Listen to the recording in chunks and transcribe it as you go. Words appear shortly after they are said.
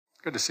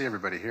Good to see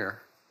everybody here.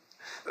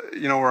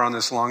 We're on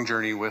this long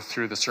journey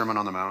through the Sermon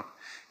on the Mount,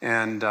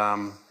 and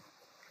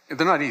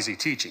they're not easy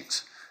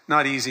teachings.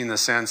 Not easy in the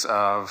sense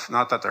of,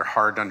 not that they're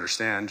hard to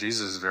understand.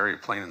 Jesus is very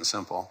plain and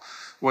simple.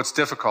 What's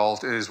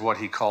difficult is what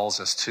he calls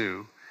us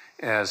to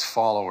as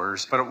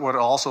followers. But what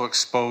it also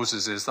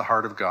exposes is the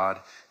heart of God,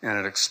 and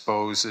it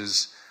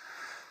exposes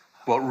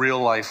what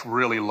real life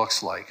really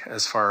looks like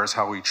as far as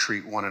how we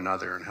treat one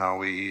another and how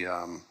we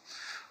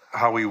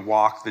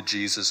walk the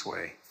Jesus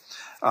way.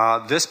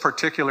 This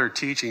particular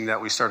teaching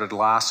that we started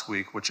last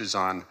week, which is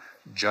on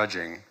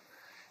judging,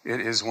 it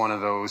is one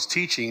of those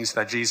teachings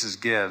that Jesus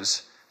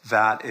gives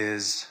that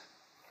is,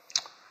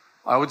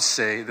 I would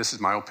say, this is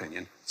my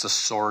opinion, it's a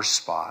sore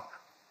spot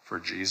for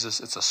Jesus.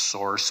 It's a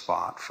sore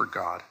spot for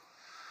God.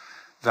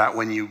 That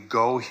when you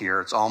go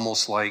here, it's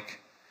almost like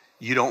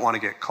you don't want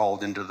to get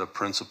called into the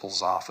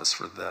principal's office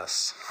for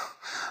this,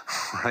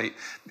 right?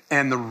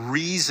 And the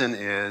reason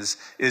is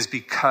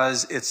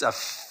because its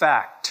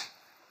effect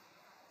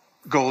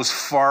goes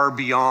far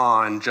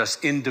beyond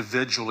just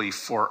individually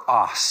for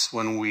us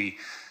when we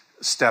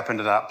step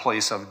into that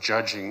place of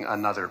judging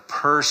another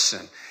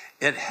person.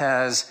 It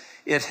has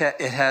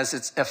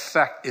its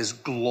effect is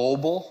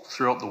global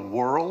throughout the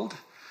world,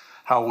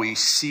 how we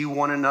see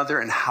one another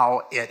and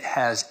how it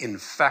has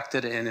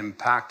infected and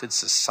impacted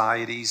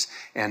societies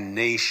and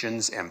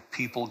nations and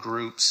people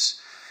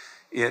groups.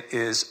 It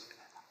is,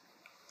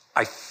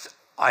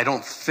 I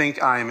don't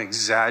think I'm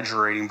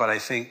exaggerating, but I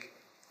think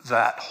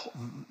that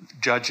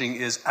judging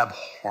is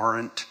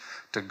abhorrent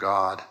to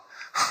God.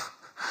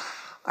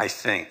 I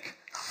think.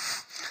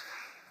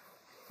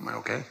 Am I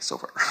okay so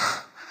far?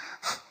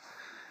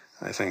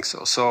 I think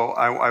so. So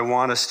I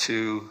want us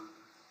to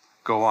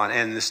go on.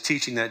 And this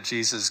teaching that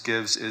Jesus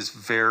gives is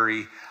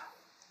very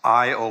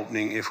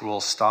eye-opening if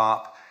we'll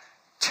stop,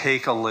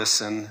 take a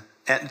listen,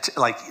 and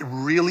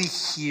really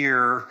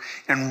hear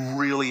and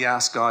really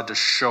ask God to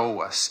show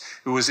us.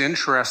 It was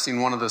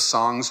interesting. One of the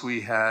songs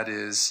we had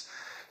is,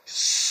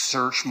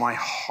 "Search my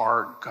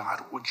heart,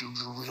 God, would you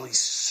really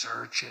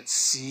search it,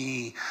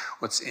 see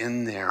what's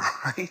in there,"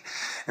 right?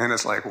 And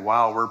it's like,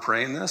 wow, we're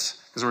praying this?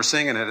 Because we're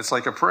singing it. It's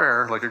like a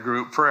prayer, like a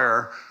group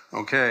prayer.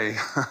 Okay,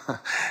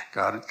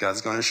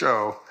 God's going to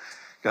show.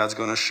 God's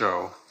going to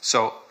show.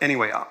 So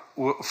anyway,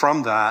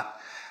 from that,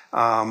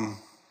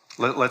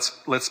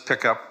 let's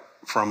pick up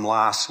from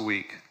last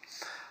week.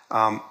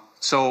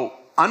 So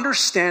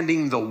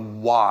understanding the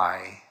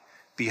why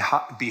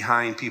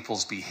behind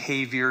people's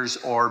behaviors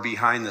or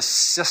behind the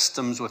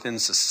systems within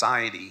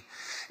society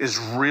is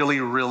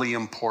really, really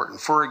important.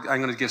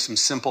 I'm going to give some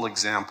simple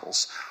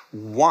examples.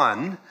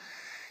 One,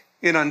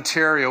 in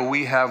Ontario,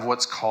 we have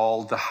what's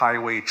called the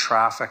Highway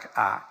Traffic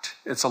Act.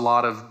 It's a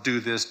lot of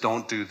do this,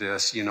 don't do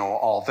this,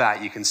 all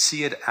that. You can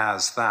see it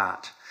as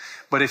that.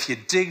 But if you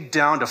dig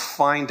down to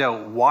find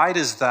out why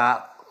does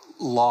that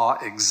law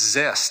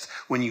exist,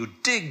 when you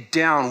dig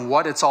down,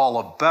 what it's all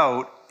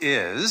about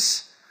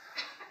is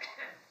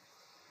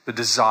the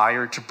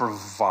desire to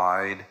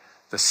provide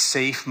the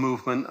safe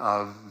movement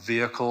of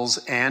vehicles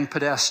and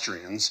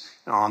pedestrians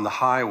on the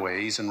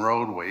highways and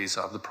roadways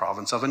of the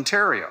province of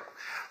Ontario.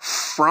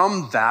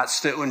 From that,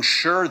 to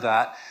ensure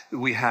that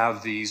we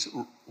have these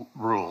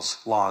rules,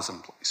 laws in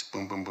place.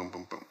 Boom, boom, boom,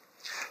 boom, boom.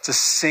 It's the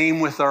same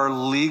with our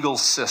legal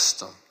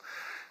system.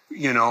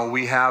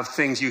 We have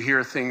things, you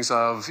hear things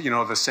of,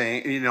 the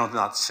saying,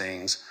 not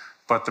sayings,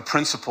 but the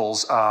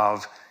principles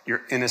of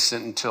you're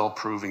innocent until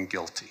proven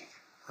guilty,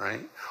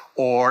 right?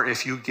 Or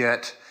if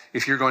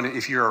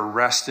you're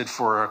arrested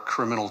for a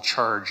criminal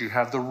charge, you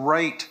have the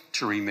right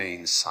to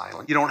remain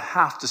silent. You don't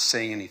have to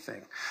say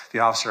anything. The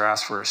officer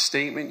asks for a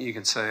statement, you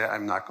can say,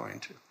 "I'm not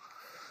going to."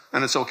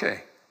 And it's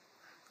okay.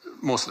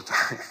 Most of the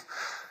time.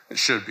 It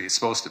should be, it's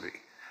supposed to be.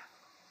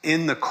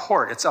 In the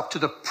court, it's up to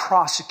the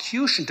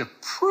prosecution to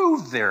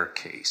prove their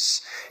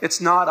case.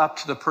 It's not up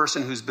to the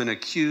person who's been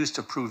accused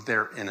to prove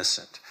they're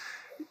innocent.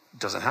 It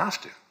doesn't have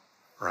to,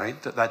 right?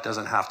 That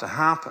doesn't have to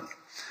happen.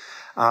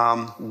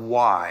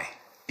 Why?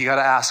 You got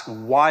to ask,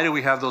 why do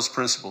we have those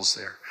principles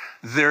there?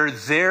 They're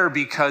there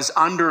because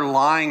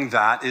underlying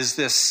that is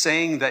this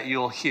saying that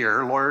you'll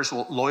hear. Lawyers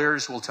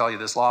will tell you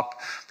this. Law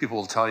people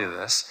will tell you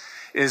this.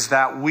 Is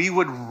that we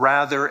would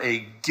rather a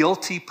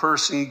guilty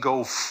person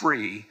go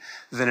free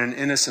than an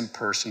innocent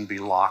person be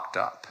locked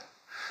up,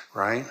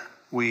 right?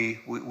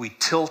 We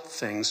tilt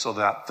things so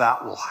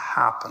that will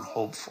happen.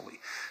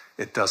 Hopefully,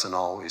 it doesn't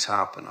always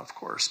happen, of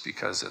course,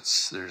 because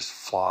there's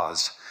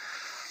flaws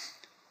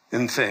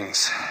in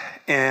things.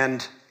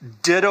 And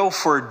ditto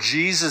for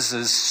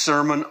Jesus's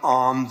Sermon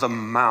on the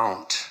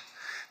Mount.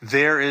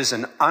 There is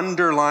an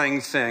underlying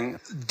thing.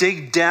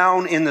 Dig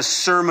down in the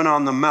Sermon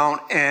on the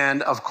Mount,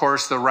 and of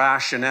course the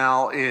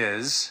rationale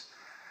is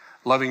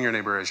loving your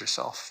neighbor as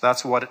yourself.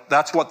 That's what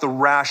the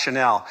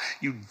rationale.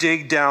 You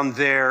dig down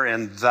there,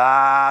 and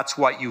that's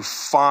what you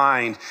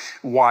find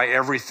why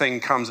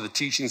everything comes, the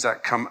teachings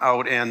that come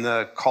out, and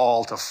the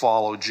call to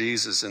follow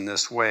Jesus in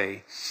this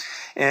way.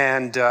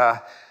 And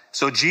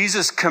so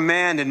Jesus'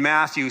 command in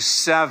Matthew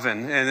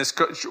 7, and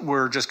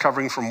we're just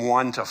covering from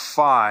 1 to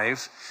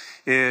 5,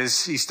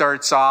 is he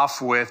starts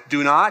off with,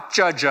 do not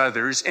judge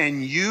others,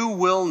 and you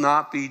will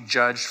not be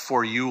judged,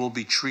 for you will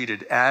be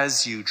treated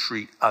as you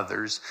treat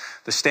others.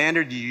 The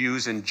standard you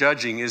use in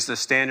judging is the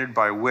standard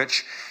by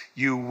which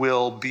you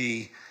will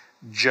be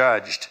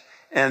judged.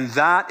 And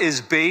that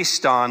is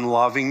based on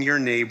loving your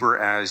neighbor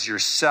as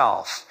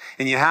yourself.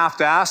 And you have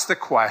to ask the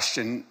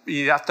question,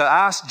 you have to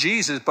ask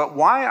Jesus, but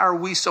why are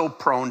we so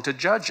prone to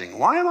judging?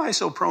 Why am I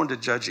so prone to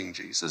judging,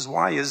 Jesus?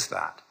 Why is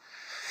that?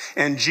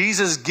 And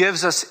Jesus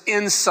gives us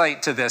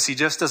insight to this. He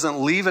just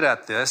doesn't leave it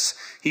at this.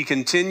 He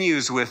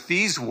continues with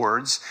these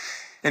words,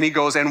 and he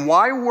goes, and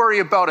why worry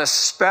about a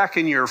speck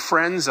in your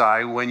friend's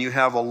eye when you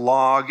have a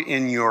log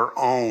in your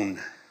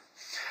own?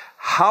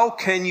 How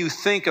can you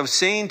think of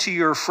saying to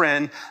your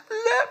friend,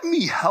 let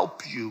me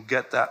help you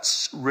get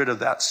rid of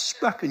that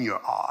speck in your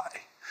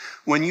eye,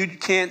 when you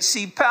can't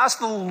see past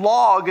the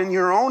log in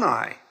your own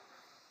eye?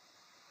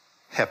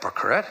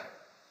 Hypocrite.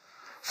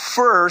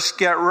 First,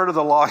 get rid of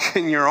the log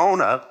in your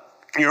own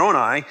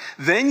eye,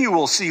 then you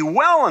will see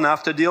well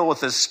enough to deal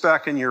with the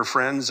speck in your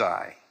friend's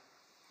eye.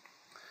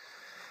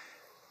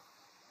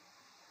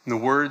 And the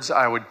words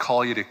I would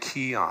call you to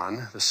key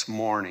on this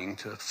morning,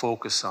 to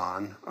focus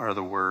on, are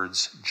the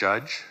words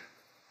judge,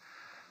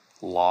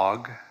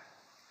 log,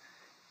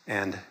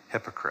 and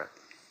hypocrite.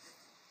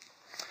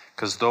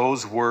 Because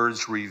those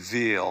words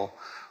reveal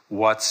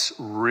what's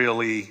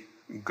really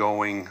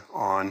going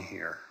on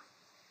here.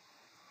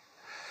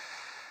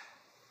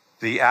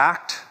 The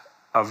act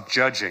of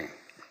judging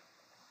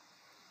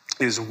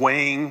is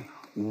weighing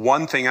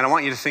one thing, and I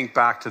want you to think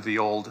back to the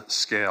old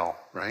scale,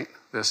 right?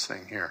 This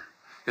thing here.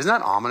 Isn't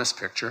that an ominous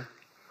picture?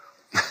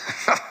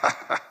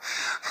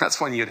 That's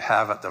one you'd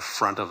have at the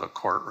front of a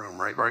courtroom,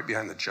 right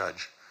behind the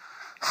judge.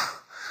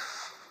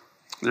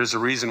 There's a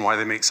reason why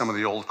they make some of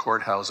the old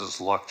courthouses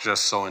look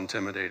just so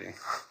intimidating.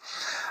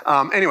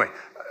 Anyway,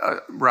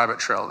 rabbit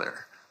trail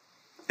there.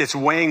 It's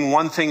weighing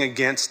one thing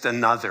against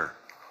another.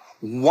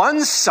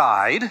 One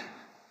side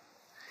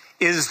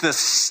is the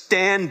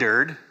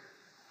standard,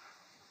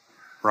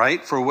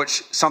 right, for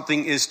which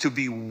something is to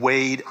be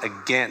weighed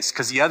against,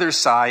 because the other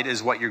side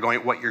is what you're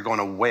going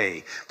to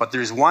weigh. But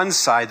there's one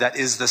side that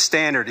is the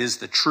standard, is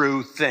the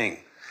true thing,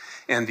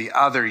 and the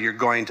other you're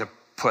going to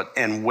put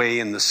and weigh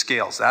in the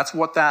scales. That's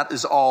what that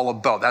is all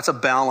about. That's a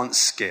balance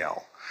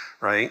scale,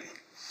 right?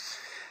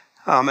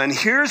 And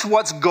here's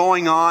what's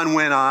going on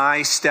when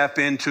I step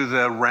into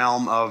the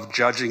realm of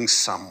judging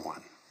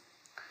someone.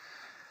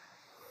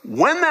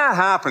 When that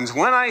happens,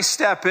 when I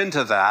step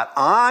into that,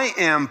 I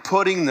am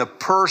putting the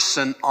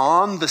person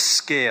on the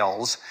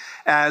scales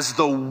as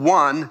the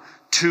one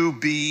to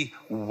be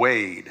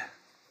weighed.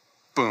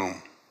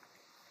 Boom.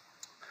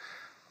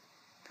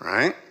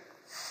 Right?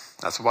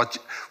 That's what,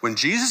 when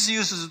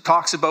Jesus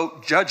talks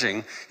about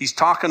judging, he's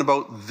talking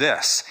about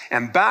this.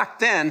 And back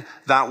then,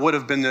 that would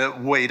have been the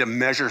way to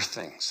measure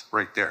things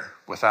right there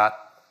with that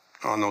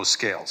on those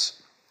scales.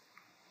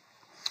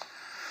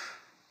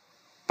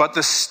 But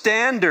the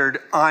standard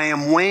I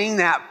am weighing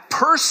that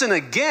person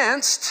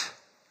against,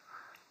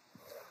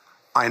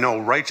 I know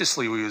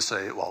righteously we would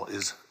say, well,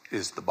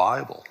 is the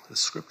Bible, is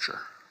Scripture.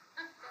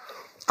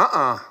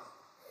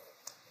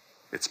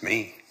 It's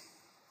me.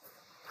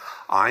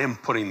 I am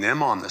putting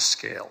them on the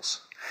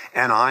scales,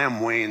 and I am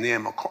weighing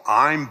them.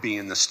 I'm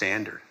being the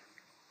standard.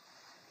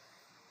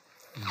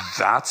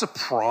 That's a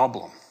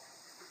problem.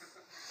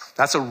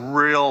 That's a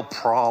real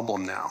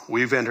problem now.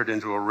 We've entered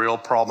into a real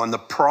problem. And the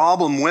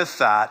problem with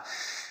that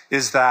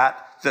is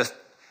that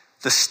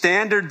the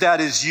standard that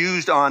is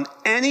used on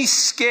any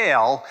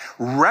scale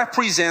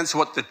represents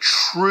what the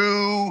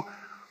true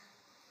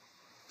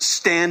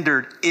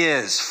standard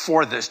is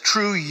for this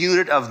true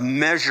unit of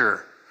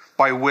measure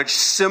by which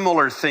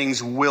similar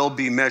things will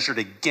be measured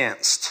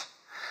against.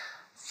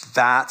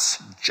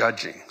 That's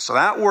judging. So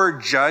that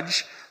word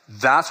judge,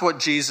 that's what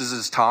Jesus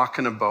is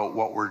talking about,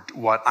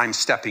 what I'm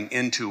stepping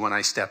into when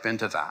I step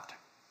into that.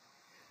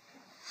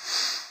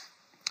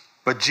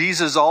 But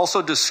Jesus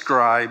also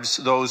describes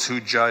those who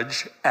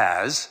judge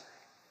as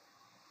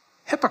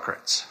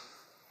hypocrites.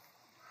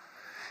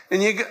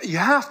 And you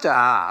have to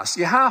ask,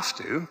 you have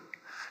to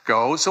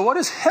go, so what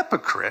is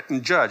hypocrite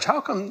and judge? How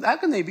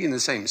can they be in the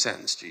same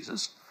sentence,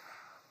 Jesus?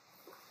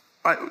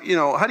 How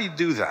do you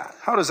do that?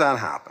 How does that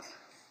happen?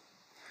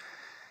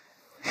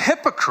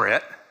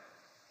 Hypocrite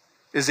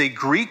is a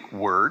Greek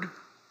word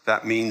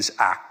that means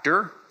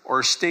actor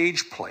or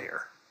stage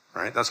player,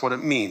 right? That's what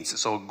it means.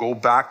 So go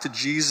back to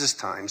Jesus'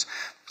 times.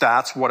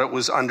 That's what it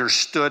was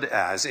understood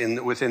as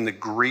within the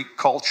Greek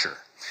culture.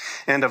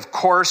 And of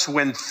course,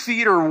 when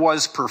theater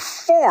was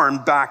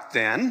performed back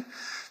then,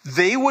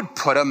 they would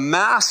put a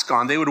mask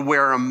on. They would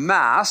wear a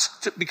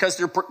mask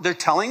because they're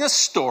telling a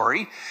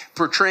story,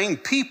 portraying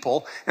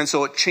people, and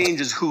so it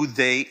changes who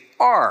they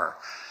are,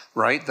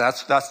 right?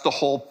 That's the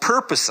whole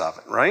purpose of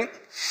it, right?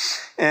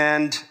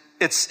 And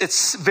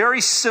it's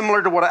very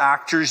similar to what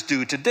actors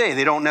do today.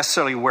 They don't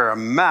necessarily wear a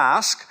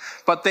mask,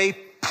 but they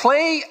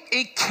play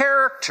a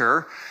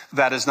character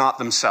that is not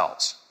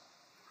themselves.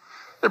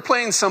 They're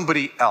playing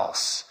somebody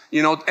else,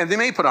 and they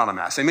may put on a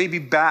mask. They may be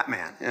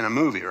Batman in a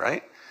movie,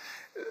 right?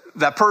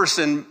 that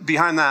person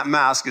behind that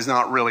mask is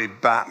not really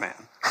Batman,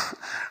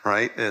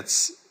 right?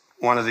 It's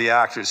one of the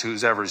actors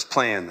whoever's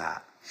playing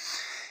that.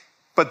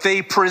 But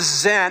they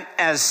present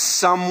as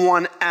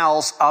someone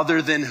else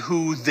other than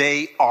who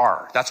they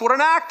are. That's what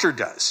an actor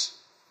does.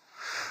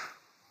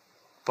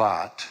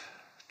 But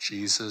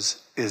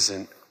Jesus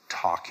isn't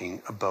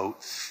talking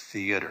about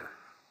theater.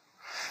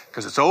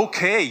 Because it's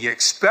okay, you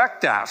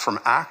expect that from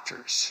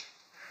actors.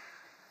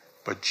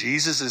 But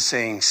Jesus is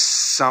saying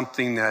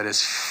something that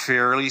is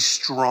fairly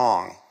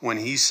strong when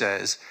he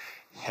says,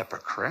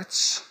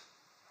 hypocrites.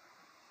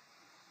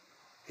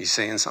 He's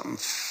saying something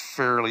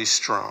fairly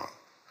strong.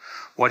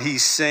 What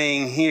he's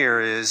saying here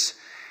is,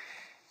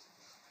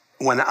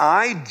 when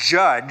I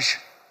judge,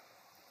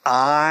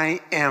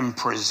 I am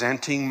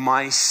presenting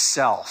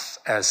myself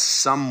as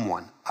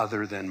someone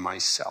other than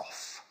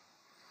myself.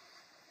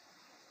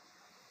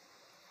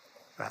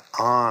 That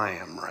I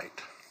am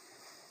right.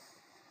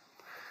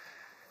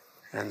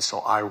 And so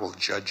I will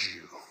judge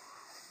you.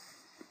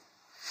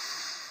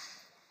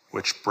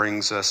 Which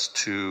brings us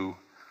to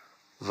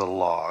the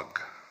log.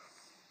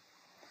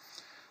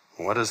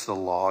 What does the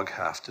log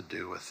have to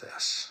do with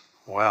this?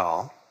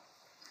 Well,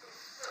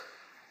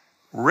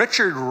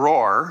 Richard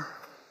Rohr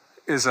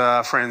is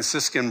a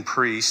Franciscan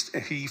priest.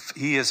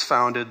 He has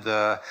founded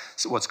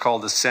what's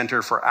called the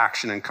Center for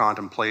Action and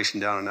Contemplation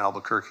down in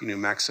Albuquerque, New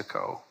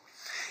Mexico.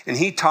 And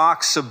he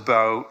talks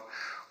about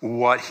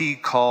what he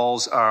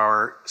calls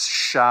our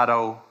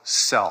shadow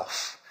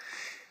self.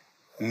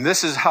 And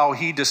this is how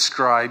he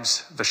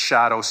describes the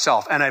shadow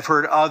self. And I've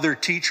heard other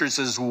teachers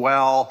as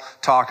well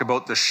talk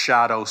about the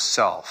shadow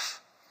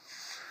self.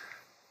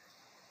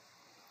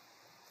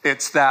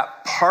 It's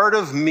that part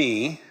of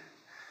me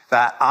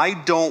that I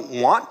don't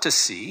want to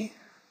see,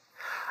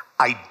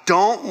 I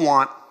don't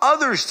want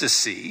others to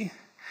see,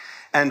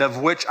 and of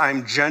which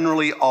I'm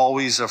generally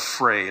always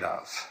afraid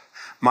of.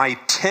 My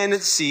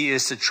tendency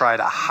is to try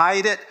to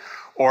hide it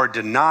or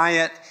deny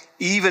it,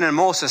 even and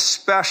most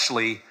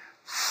especially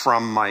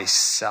from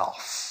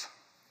myself.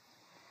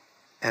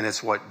 And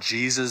it's what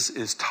Jesus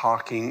is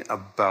talking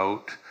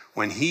about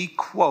when he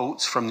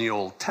quotes from the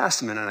Old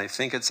Testament, and I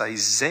think it's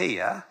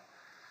Isaiah.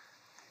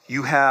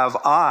 You have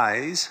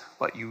eyes,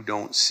 but you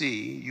don't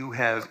see. You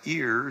have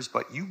ears,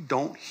 but you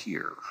don't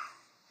hear.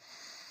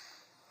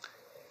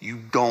 You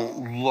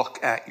don't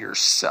look at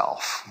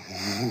yourself.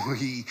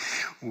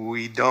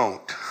 We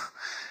don't.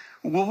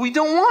 Well, we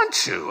don't want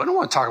to. I don't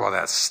want to talk about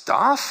that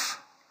stuff.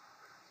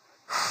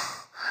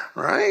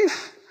 Right?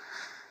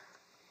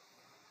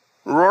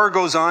 Rohr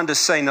goes on to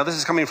say, now this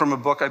is coming from a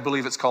book, I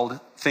believe it's called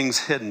Things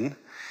Hidden.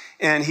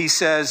 And he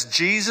says,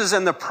 Jesus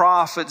and the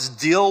prophets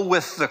deal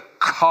with the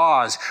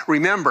cause.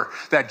 Remember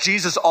that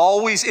Jesus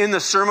always in the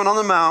Sermon on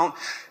the Mount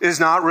is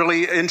not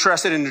really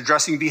interested in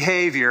addressing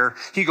behavior.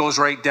 He goes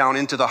right down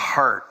into the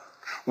heart.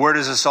 Where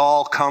does this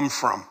all come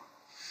from?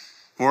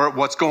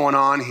 What's going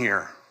on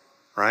here?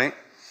 Right?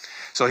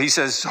 So he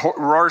says,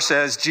 Rohr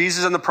says,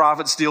 Jesus and the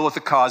prophets deal with the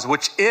cause,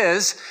 which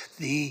is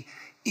the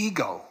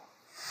ego.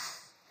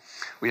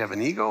 We have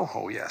an ego?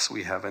 Oh, yes,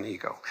 we have an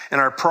ego.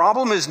 And our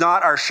problem is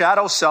not our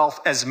shadow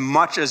self as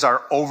much as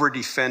our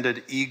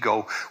over-defended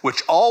ego,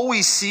 which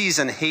always sees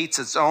and hates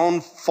its own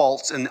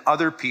faults in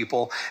other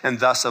people and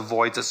thus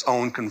avoids its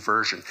own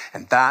conversion.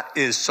 And that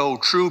is so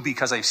true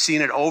because I've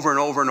seen it over and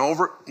over and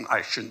over.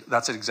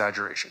 That's an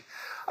exaggeration.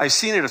 I've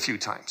seen it a few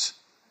times.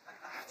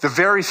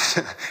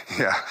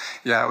 Yeah,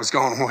 I was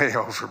going way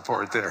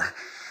overboard there.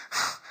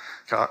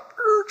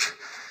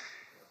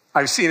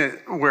 I've seen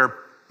it where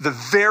the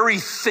very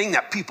thing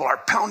that people are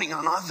pounding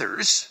on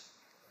others,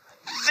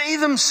 they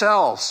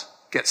themselves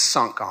get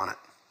sunk on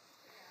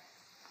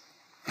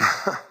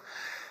it.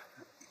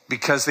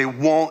 Because they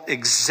won't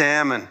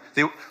examine.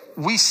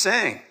 We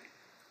sang.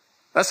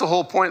 That's the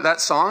whole point of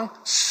that song.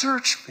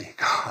 Search me,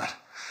 God.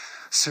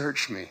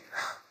 Search me.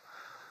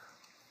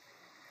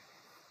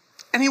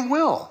 And he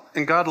will.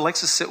 And God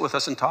likes to sit with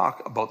us and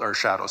talk about our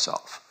shadow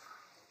self.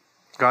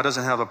 God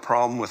doesn't have a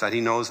problem with that.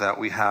 He knows that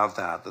we have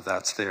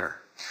that's there.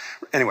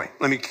 Anyway,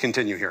 let me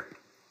continue here.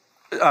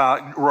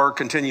 Rohr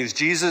continues,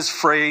 Jesus'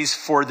 phrase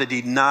for the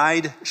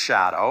denied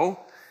shadow,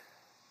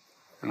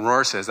 and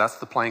Rohr says, that's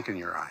the plank in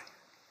your eye.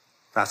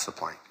 That's the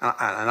plank.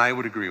 And I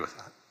would agree with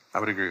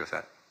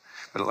that.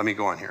 But let me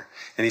go on here.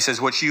 And he says,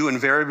 what you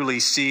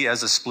invariably see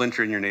as a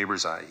splinter in your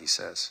neighbor's eye, he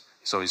says.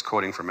 So he's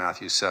quoting from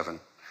Matthew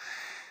 7.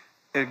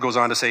 It goes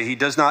on to say,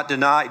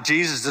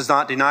 Jesus does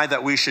not deny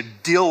that we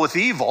should deal with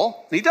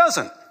evil. He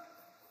doesn't.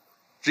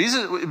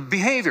 Jesus,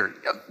 behavior,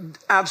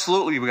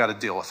 absolutely we got to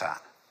deal with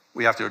that.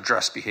 We have to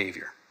address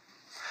behavior.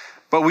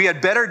 But we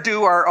had better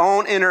do our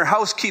own inner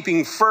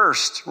housekeeping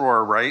first,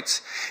 Rohr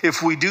writes.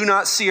 If we do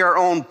not see our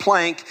own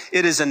plank,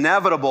 it is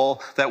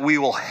inevitable that we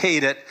will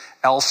hate it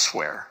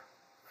elsewhere.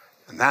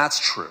 And that's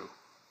true.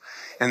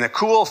 And the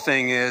cool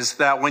thing is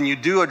that when you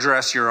do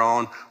address your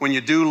own, when you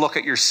do look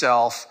at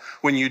yourself,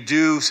 when you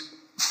do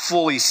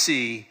fully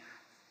see,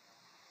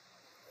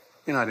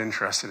 you're not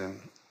interested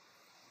in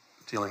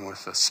dealing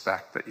with the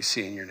speck that you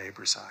see in your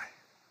neighbor's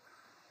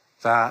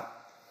eye.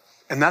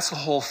 And that's the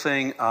whole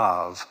thing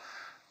of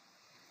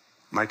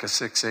Micah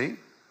 6:8.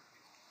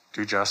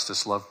 Do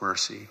justice, love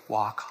mercy,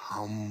 walk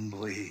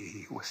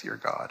humbly with your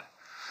God.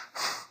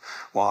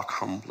 Walk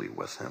humbly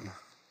with him.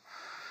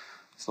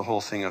 It's the whole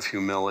thing of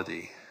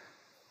humility.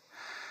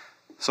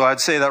 So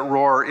I'd say that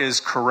Rohr is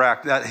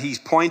correct, that he's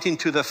pointing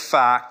to the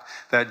fact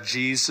that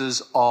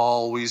Jesus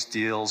always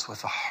deals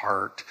with the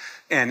heart.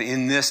 And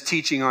in this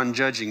teaching on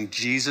judging,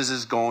 Jesus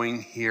is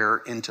going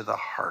here into the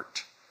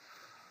heart.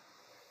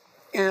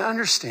 And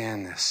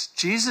understand this.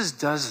 Jesus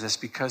does this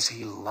because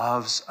he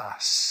loves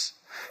us.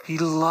 He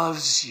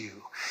loves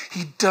you.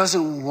 He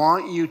doesn't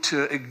want you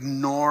to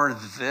ignore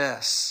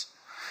this.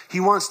 He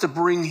wants to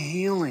bring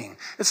healing.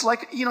 It's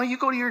like, you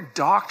go to your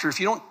doctor. If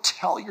you don't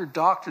tell your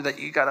doctor that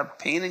you got a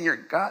pain in your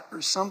gut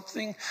or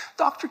something,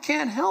 doctor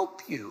can't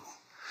help you.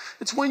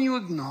 It's when you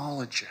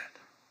acknowledge it,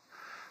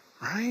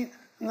 right?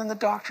 And then the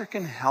doctor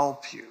can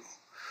help you,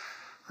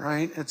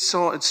 right? It's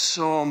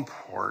so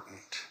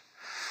important.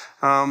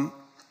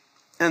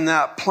 And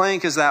that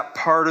plank is that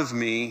part of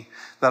me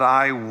that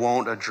I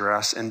won't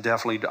address, and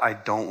definitely I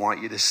don't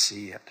want you to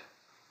see it.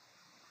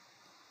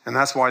 And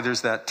that's why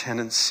there's that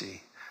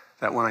tendency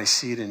that when I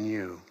see it in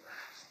you,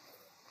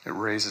 it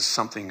raises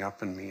something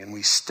up in me and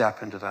we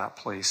step into that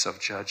place of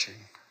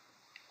judging.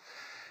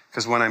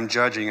 Because when I'm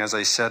judging, as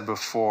I said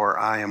before,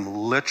 I am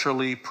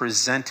literally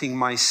presenting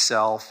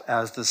myself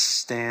as the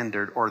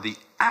standard or the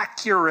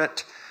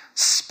accurate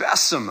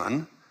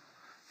specimen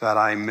that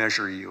I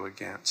measure you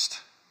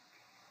against.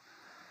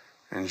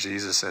 And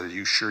Jesus said, are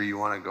you sure you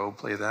want to go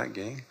play that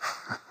game?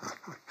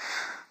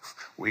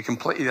 We can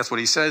play. That's what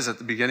he says at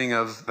the beginning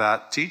of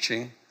that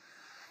teaching.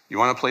 You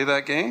want to play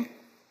that game?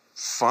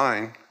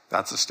 Fine.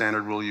 That's the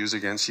standard we'll use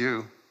against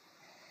you.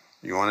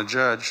 You want to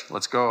judge?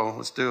 Let's go.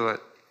 Let's do it.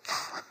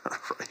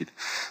 Right?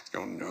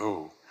 Go,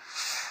 no.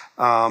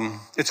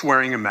 It's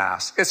wearing a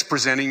mask. It's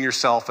presenting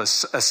yourself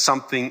as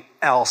something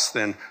else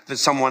than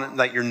someone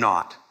that you're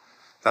not.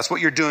 That's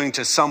what you're doing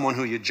to someone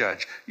who you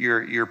judge.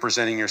 You're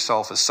presenting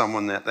yourself as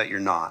someone that you're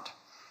not.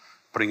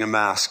 Putting a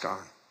mask on.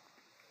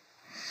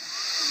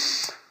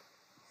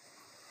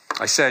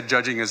 I said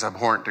judging is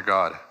abhorrent to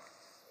God.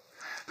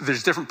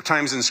 There's different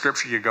times in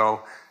Scripture you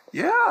go,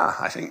 yeah,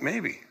 I think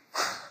maybe.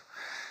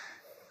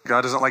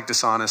 God doesn't like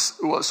dishonest.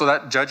 So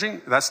that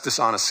judging, that's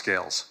dishonest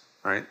scales,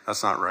 right?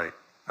 That's not right.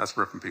 That's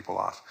ripping people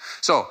off.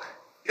 So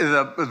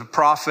the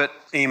prophet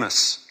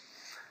Amos,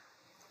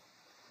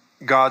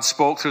 God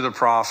spoke through the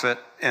prophet,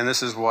 and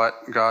this is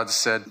what God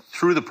said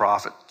through the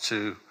prophet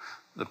to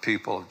the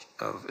people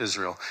of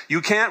Israel.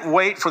 You can't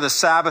wait for the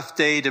Sabbath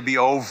day to be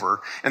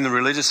over and the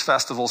religious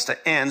festivals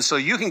to end so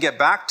you can get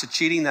back to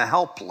cheating the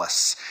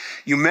helpless.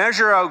 You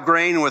measure out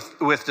grain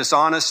with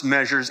dishonest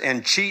measures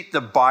and cheat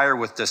the buyer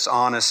with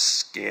dishonest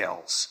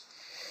scales.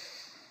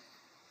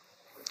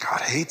 God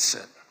hates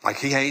it.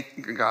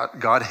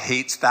 God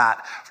hates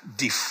that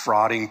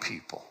defrauding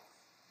people.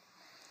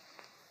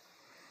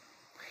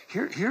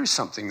 Here's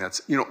something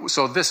that's,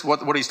 so this,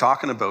 what he's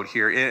talking about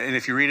here, and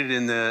if you read it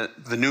in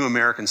the New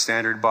American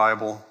Standard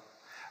Bible,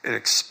 it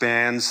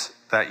expands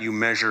that you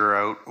measure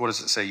out, what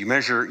does it say? You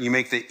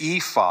make the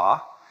ephah,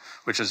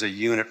 which is a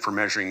unit for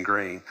measuring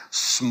grain,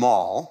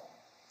 small,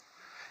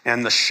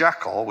 and the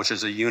shekel, which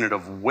is a unit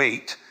of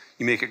weight,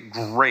 you make it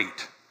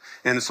great.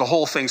 And it's the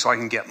whole thing so I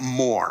can get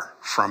more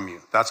from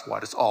you. That's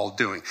what it's all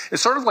doing.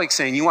 It's sort of like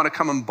saying, you want to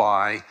come and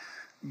buy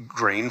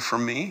grain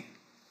from me?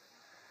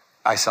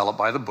 I sell it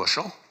by the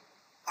bushel.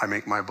 I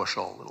make my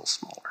bushel a little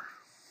smaller.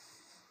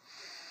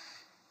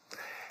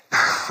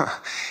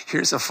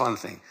 Here's a fun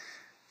thing.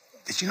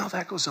 Did you know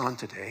that goes on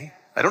today?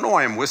 I don't know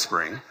why I'm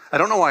whispering.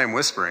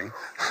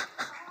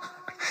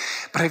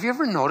 But have you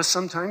ever noticed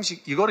sometimes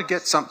you go to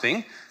get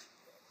something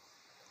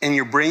and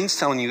your brain's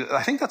telling you,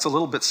 I think that's a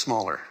little bit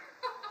smaller,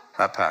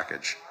 that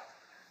package.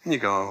 And you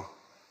go,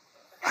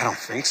 I don't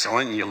think so.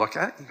 And you look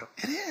at it and you go,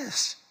 it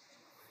is.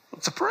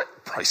 What's the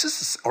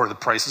price? Or the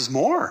price is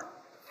more.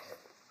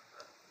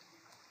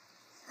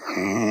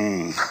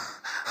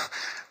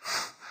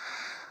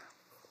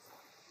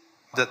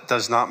 That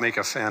does not make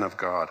a fan of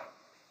God,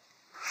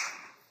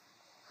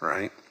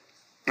 right?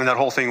 And that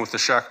whole thing with the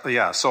shekel,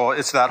 yeah. So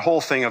it's that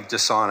whole thing of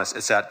dishonest.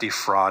 It's that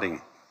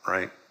defrauding,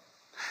 right?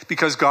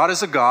 Because God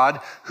is a God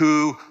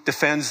who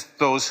defends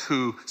those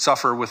who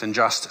suffer with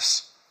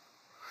injustice.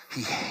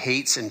 He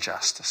hates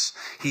injustice.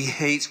 He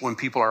hates when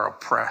people are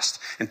oppressed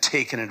and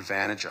taken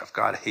advantage of.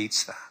 God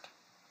hates that.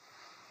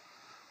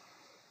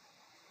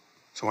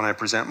 So when I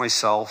present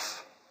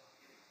myself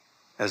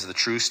as the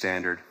true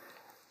standard,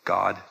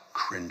 God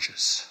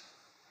cringes.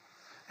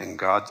 And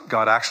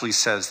God actually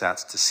says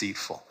that's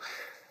deceitful.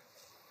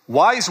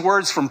 Wise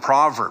words from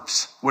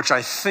Proverbs, which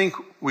I think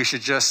we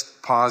should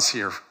just pause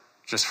here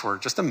for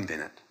just a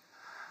minute.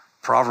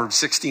 Proverbs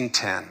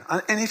 16:10.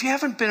 And if you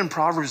haven't been in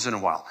Proverbs in a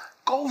while,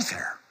 go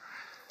there.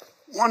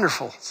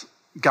 Wonderful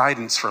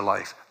guidance for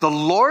life. The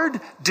Lord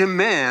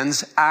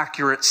demands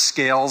accurate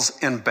scales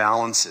and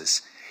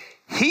balances.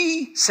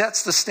 He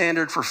sets the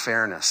standard for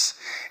fairness.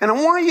 And I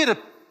want you to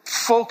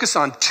focus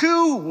on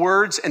two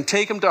words and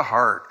take them to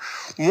heart.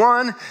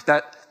 One,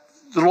 that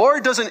the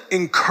Lord doesn't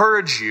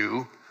encourage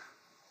you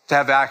to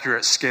have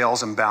accurate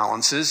scales and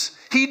balances.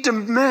 He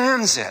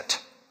demands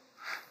it.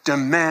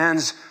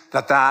 Demands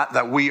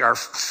that we are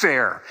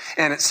fair.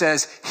 And it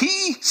says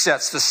he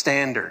sets the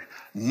standard,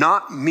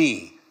 not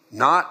me,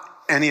 not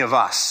any of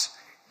us.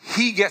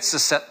 He gets to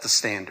set the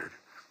standard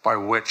by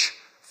which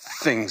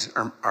things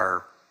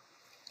are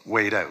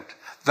weighed out.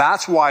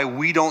 That's why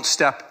we don't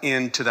step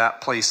into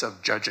that place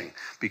of judging,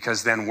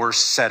 because then we're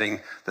setting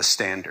the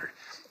standard.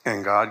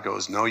 And God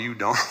goes, no, you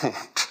don't.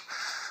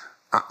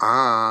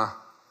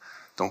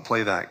 Don't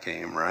play that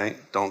game, right?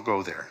 Don't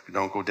go there.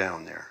 Don't go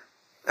down there.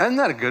 Isn't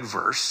that a good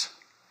verse?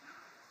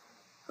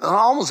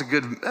 Almost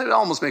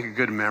make a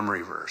good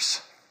memory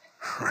verse,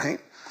 right?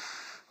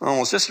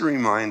 Almost just a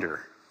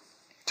reminder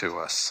to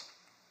us.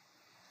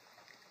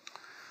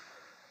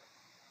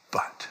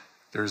 But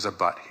there's a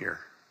but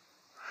here.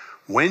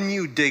 When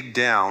you dig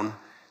down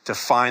to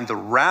find the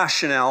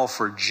rationale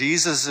for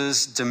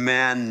Jesus'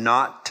 demand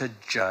not to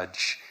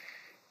judge,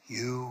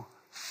 you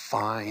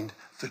find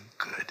the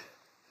good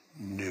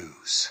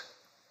news.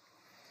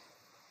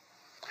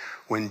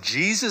 When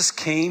Jesus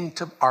came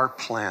to our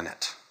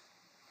planet,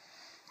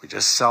 we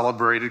just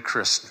celebrated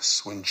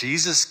Christmas. When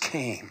Jesus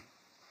came,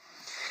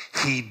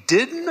 he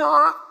did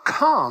not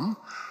come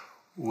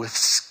with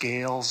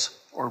scales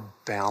or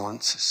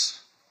balances.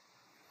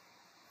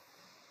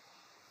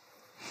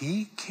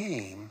 He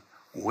came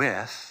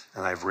with,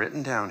 and I've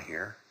written down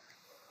here,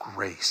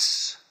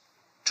 grace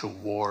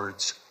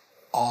towards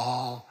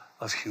all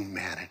of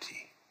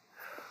humanity.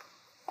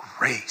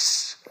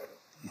 Grace.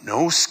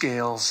 No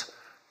scales,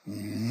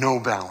 no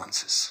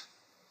balances.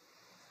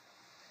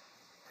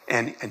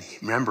 And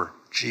remember,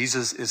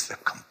 Jesus is the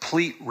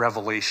complete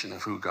revelation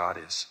of who God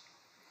is.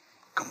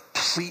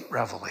 Complete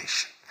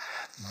revelation.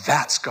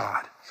 That's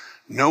God.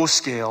 No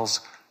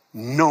scales,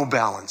 no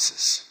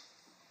balances.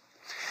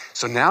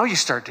 So now you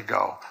start to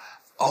go,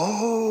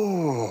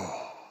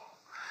 oh,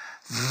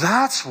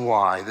 that's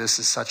why this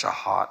is such a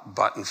hot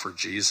button for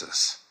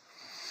Jesus.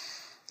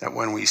 That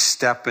when we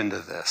step into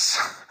this,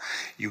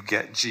 you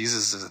get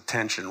Jesus'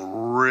 attention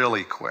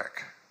really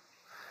quick.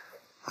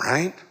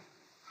 Right?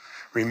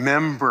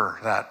 Remember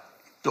that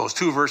those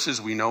two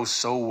verses we know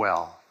so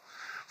well.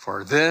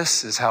 For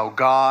this is how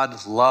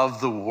God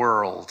loved the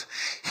world.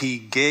 He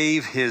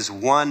gave his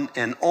one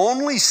and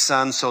only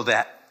Son so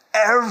that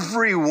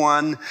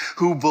everyone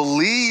who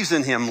believes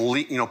in him,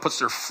 puts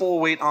their full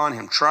weight on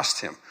him,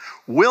 trust him,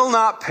 will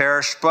not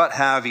perish but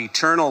have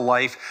eternal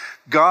life.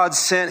 God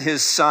sent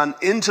his Son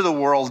into the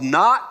world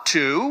not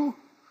to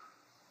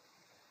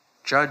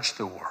judge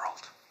the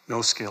world.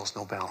 No scales,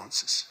 no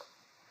balances.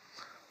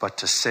 But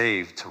to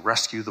save, to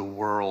rescue the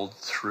world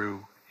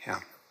through him.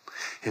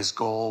 His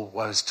goal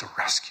was to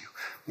rescue,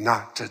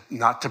 not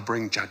to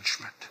bring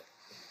judgment.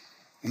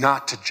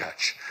 Not to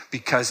judge.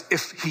 Because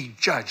if he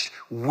judged,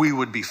 we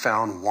would be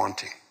found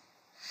wanting.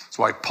 That's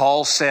why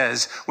Paul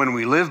says, when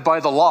we live by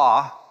the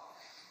law,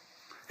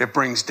 it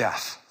brings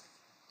death.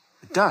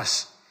 It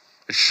does.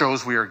 It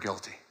shows we are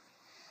guilty.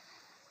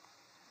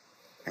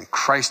 And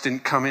Christ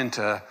didn't come in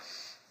to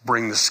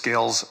bring the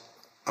scales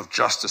of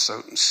justice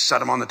out and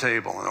set them on the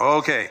table. And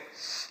okay,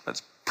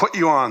 let's put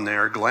you on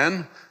there,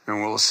 Glenn,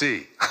 and we'll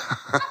see.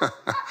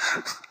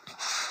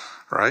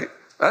 Right?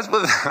 That's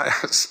what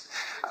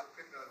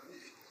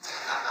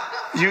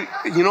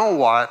you know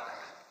what?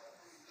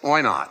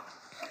 Why not?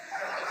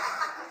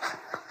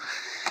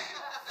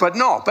 But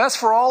no, that's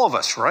for all of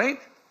us, right?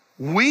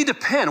 We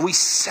depend. We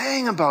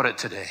sang about it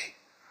today.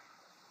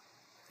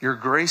 Your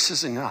grace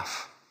is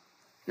enough.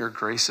 Your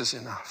grace is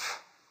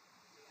enough.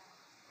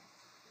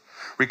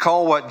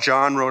 Recall what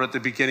John wrote at the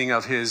beginning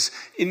of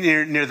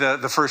near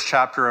the first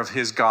chapter of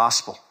his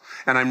gospel.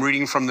 And I'm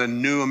reading from the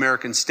New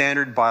American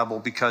Standard Bible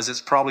because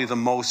it's probably the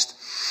most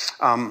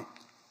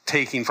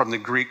taking from the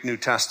Greek New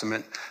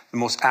Testament, the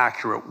most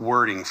accurate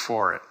wording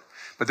for it.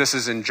 But this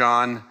is in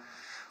John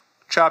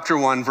chapter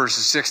 1,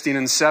 verses 16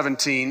 and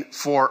 17.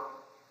 For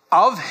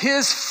of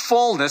his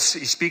fullness,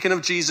 he's speaking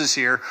of Jesus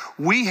here,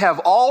 we have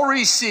all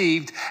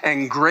received,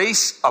 and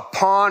grace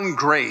upon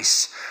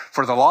grace.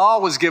 For the law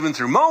was given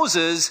through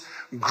Moses,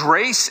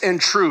 grace and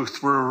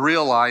truth were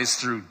realized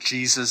through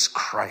Jesus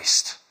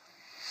Christ.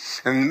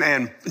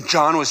 And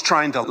John was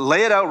trying to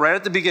lay it out right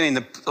at the beginning,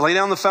 to lay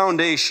down the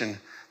foundation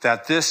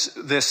that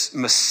this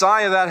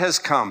Messiah that has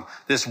come,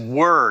 this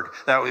word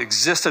that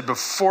existed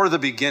before the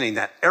beginning,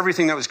 that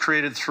everything that was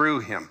created through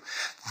him,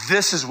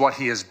 this is what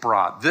he has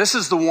brought. This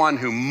is the one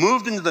who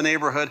moved into the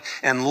neighborhood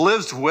and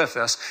lives with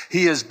us.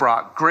 He has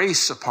brought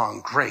grace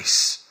upon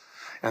grace.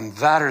 And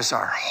that is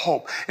our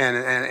hope. And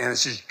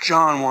it's just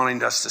John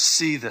wanting us to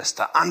see this,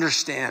 to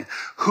understand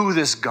who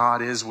this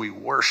God is we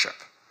worship.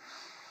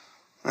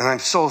 And I'm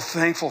so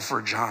thankful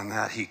for John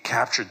that he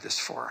captured this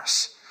for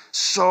us.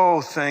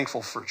 So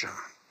thankful for John.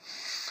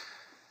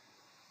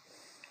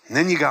 And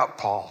then you got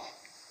Paul.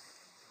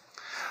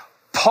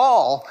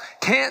 Paul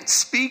can't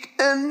speak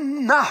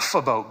enough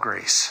about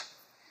grace.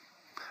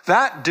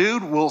 That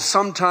dude will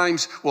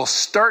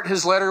start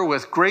his letter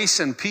with grace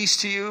and peace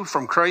to you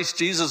from Christ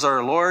Jesus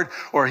our Lord,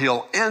 or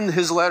he'll end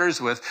his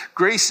letters with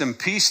grace and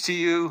peace to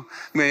you.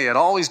 May it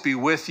always be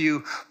with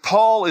you.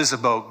 Paul is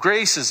about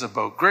grace, is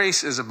about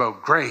grace, is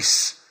about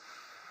grace,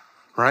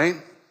 right?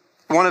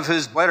 One of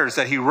his letters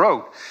that he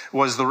wrote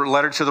was the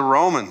letter to the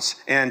Romans.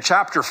 And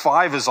chapter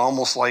 5 is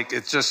almost like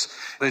it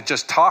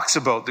just talks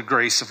about the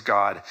grace of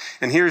God.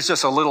 And here's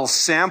just a little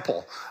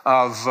sample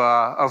of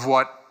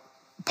what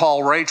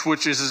Paul writes,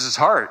 which is his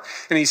heart.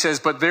 And he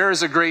says, but there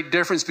is a great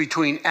difference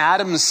between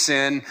Adam's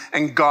sin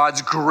and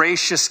God's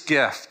gracious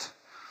gift.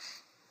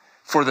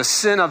 For the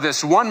sin of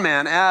this one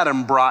man,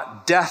 Adam,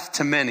 brought death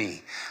to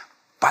many.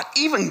 But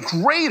even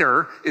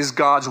greater is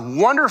God's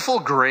wonderful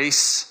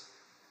grace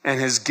and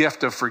his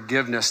gift of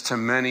forgiveness to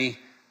many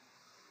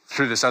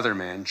through this other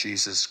man,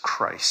 Jesus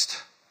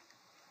Christ.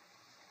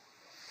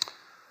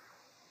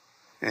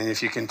 And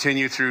if you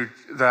continue through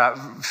that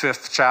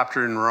 5th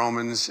chapter in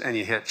Romans and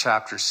you hit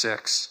chapter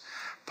 6,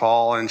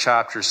 Paul in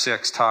chapter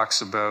 6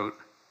 talks about,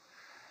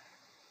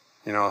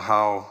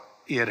 how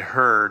he had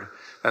heard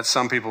that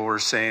some people were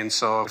saying,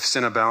 so if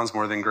sin abounds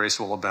more, then grace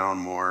will abound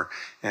more.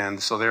 And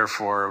so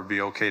therefore it would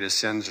be okay to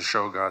sin to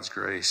show God's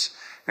grace.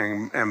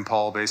 And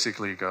Paul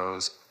basically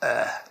goes,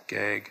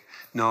 gag.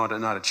 No,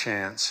 not a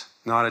chance.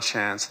 Not a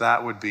chance.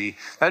 That'd be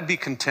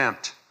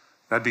contempt.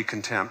 That'd be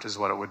contempt is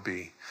what it would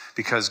be.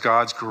 Because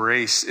God's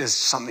grace is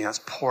something that's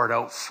poured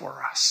out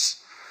for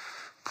us.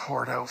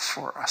 Poured out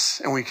for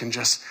us. And we can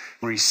just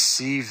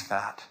receive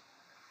that.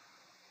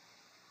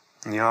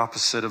 And the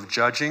opposite of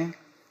judging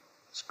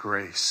is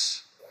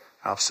grace.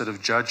 Opposite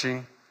of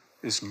judging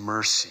is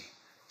mercy.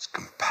 Is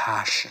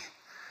compassion.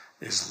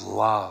 Is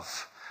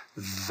love.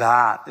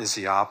 That is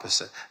the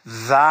opposite.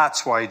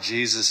 That's why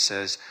Jesus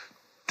says,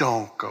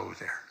 don't go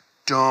there.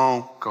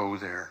 Don't go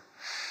there.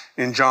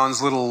 In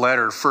John's little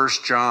letter, 1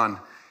 John,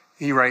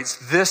 he writes,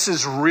 this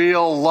is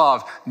real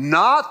love.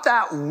 Not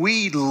that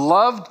we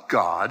loved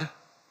God,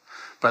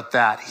 but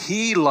that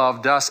he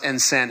loved us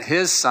and sent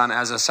his son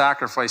as a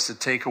sacrifice to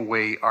take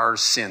away our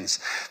sins.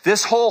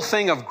 This whole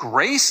thing of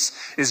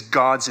grace is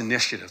God's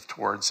initiative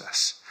towards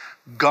us.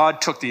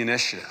 God took the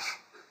initiative.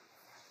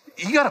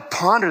 You got to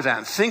ponder that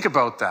and think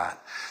about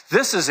that.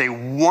 This is a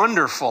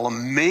wonderful,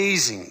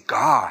 amazing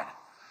God.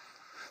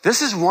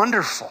 This is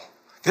wonderful.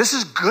 This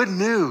is good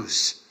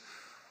news.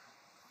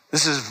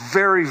 This is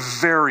very,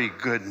 very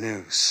good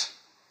news.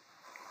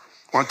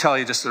 I want to tell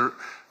you just a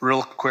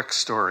real quick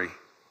story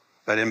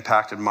that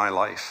impacted my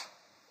life.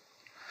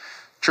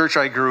 Church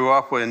I grew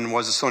up in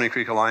was the Stony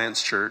Creek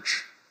Alliance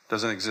Church.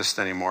 Doesn't exist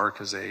anymore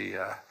because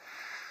the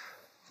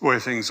way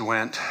things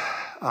went.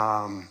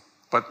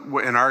 But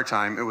in our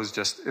time, it was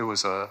just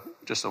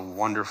a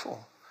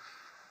wonderful,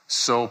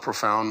 so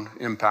profound,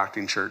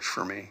 impacting church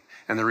for me.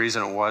 And the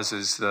reason it was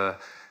is the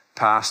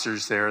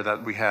pastors there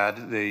that we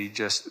had,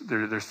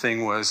 their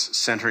thing was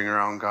centering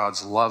around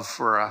God's love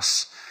for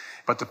us.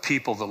 But the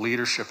people, the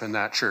leadership in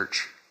that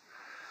church,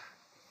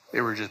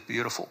 they were just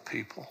beautiful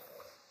people.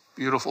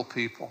 Beautiful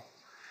people.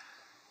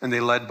 And they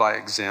led by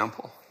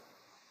example.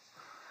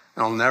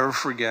 And I'll never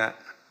forget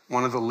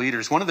one of the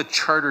leaders, one of the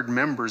chartered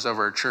members of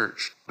our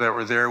church that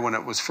were there when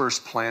it was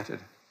first planted.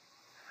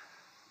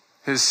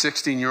 His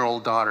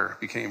 16-year-old daughter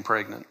became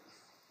pregnant.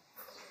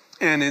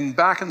 And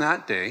back in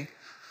that day,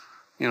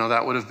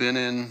 that would have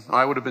been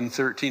I would have been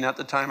 13 at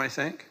the time, I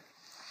think.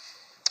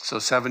 So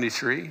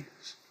 73,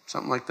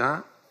 something like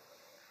that.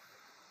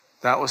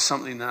 That was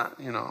something that,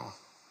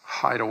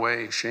 hide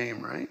away,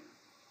 shame, right?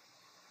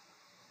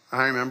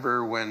 I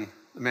remember when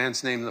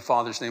the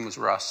father's name was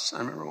Russ. I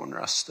remember when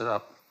Russ stood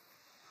up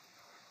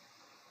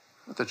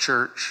at the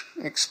church,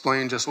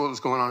 explained just what was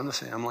going on in the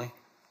family.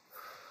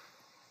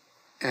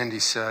 And he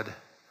said,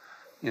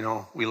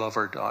 we love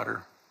our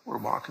daughter. We're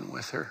walking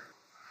with her.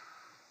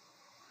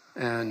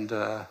 And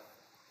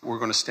we're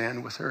going to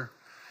stand with her.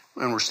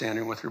 And we're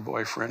standing with her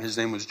boyfriend. His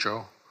name was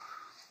Joe.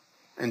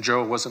 And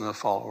Joe wasn't a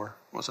follower,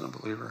 wasn't a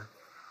believer.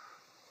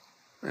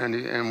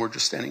 And we're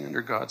just standing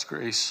under God's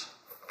grace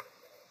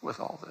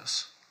with all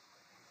this.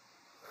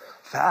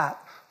 That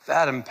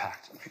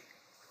impacted me.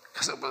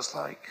 Because it was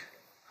like,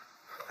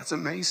 that's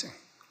amazing.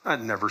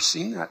 I'd never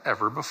seen that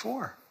ever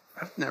before.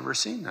 I've never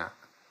seen that.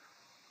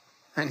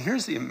 And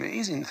here's the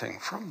amazing thing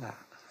from that.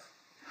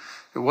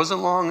 It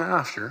wasn't long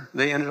after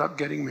they ended up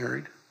getting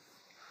married.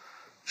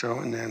 Joe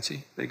and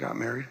Nancy, they got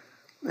married.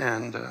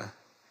 And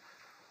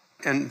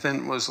then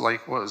it was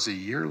like, a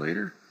year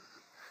later?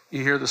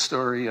 You hear the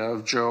story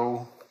of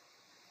Joe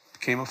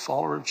became a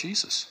follower of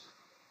Jesus.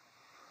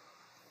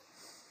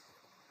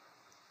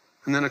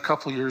 And then a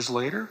couple years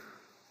later,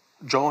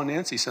 Joe and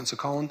Nancy sends a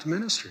call into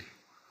ministry.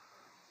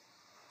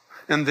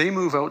 And they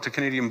move out to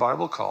Canadian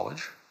Bible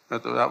College.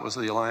 That was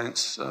the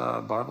Alliance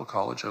Bible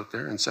College out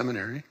there in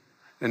seminary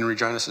in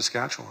Regina,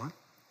 Saskatchewan.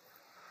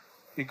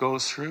 He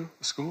goes through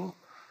school,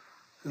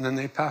 and then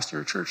they pastor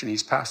a church, and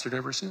he's pastored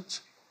ever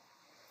since.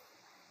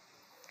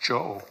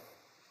 Joe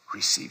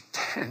received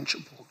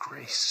tangible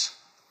grace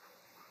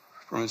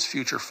from his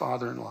future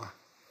father-in-law.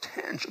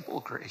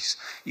 tangible grace.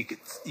 You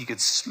could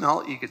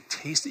smell it, you could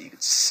taste it, you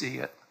could see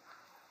it.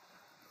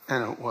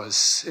 And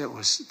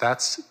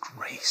that's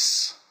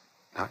grace,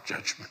 not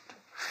judgment.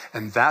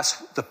 And that's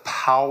the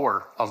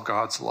power of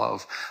God's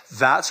love.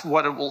 That's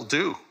what it will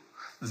do.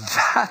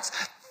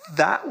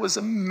 That was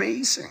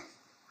amazing.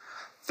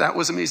 That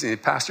was amazing. They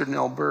pastored in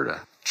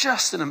Alberta.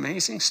 Just an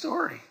amazing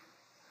story.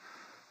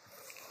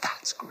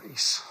 That's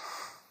grace.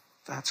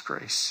 That's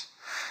grace.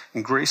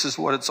 And grace is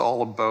what it's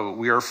all about.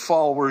 We are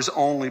followers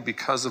only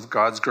because of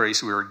God's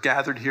grace. We are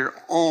gathered here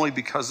only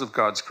because of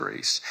God's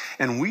grace.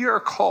 And we are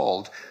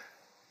called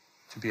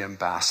to be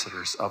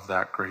ambassadors of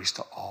that grace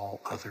to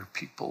all other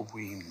people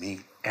we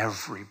meet,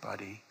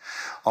 everybody.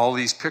 All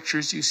these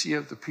pictures you see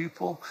of the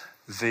people,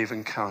 they've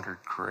encountered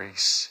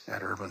grace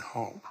at Urban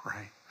Hope,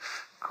 right?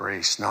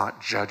 Grace,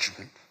 not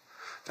judgment.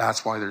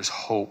 That's why there's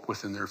hope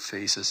within their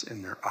faces,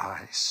 in their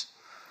eyes,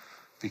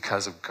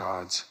 because of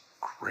God's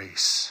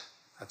grace.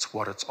 That's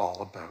what it's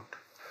all about.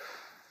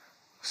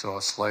 So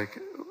it's like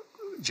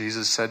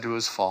Jesus said to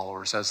his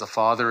followers, as the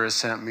Father has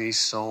sent me,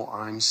 so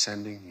I'm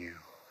sending you.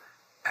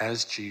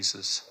 As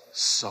Jesus,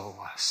 so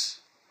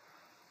us.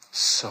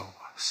 So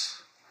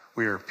us.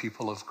 We are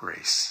people of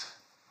grace,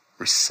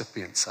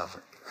 recipients of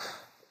it.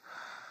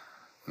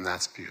 And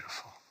that's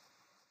beautiful.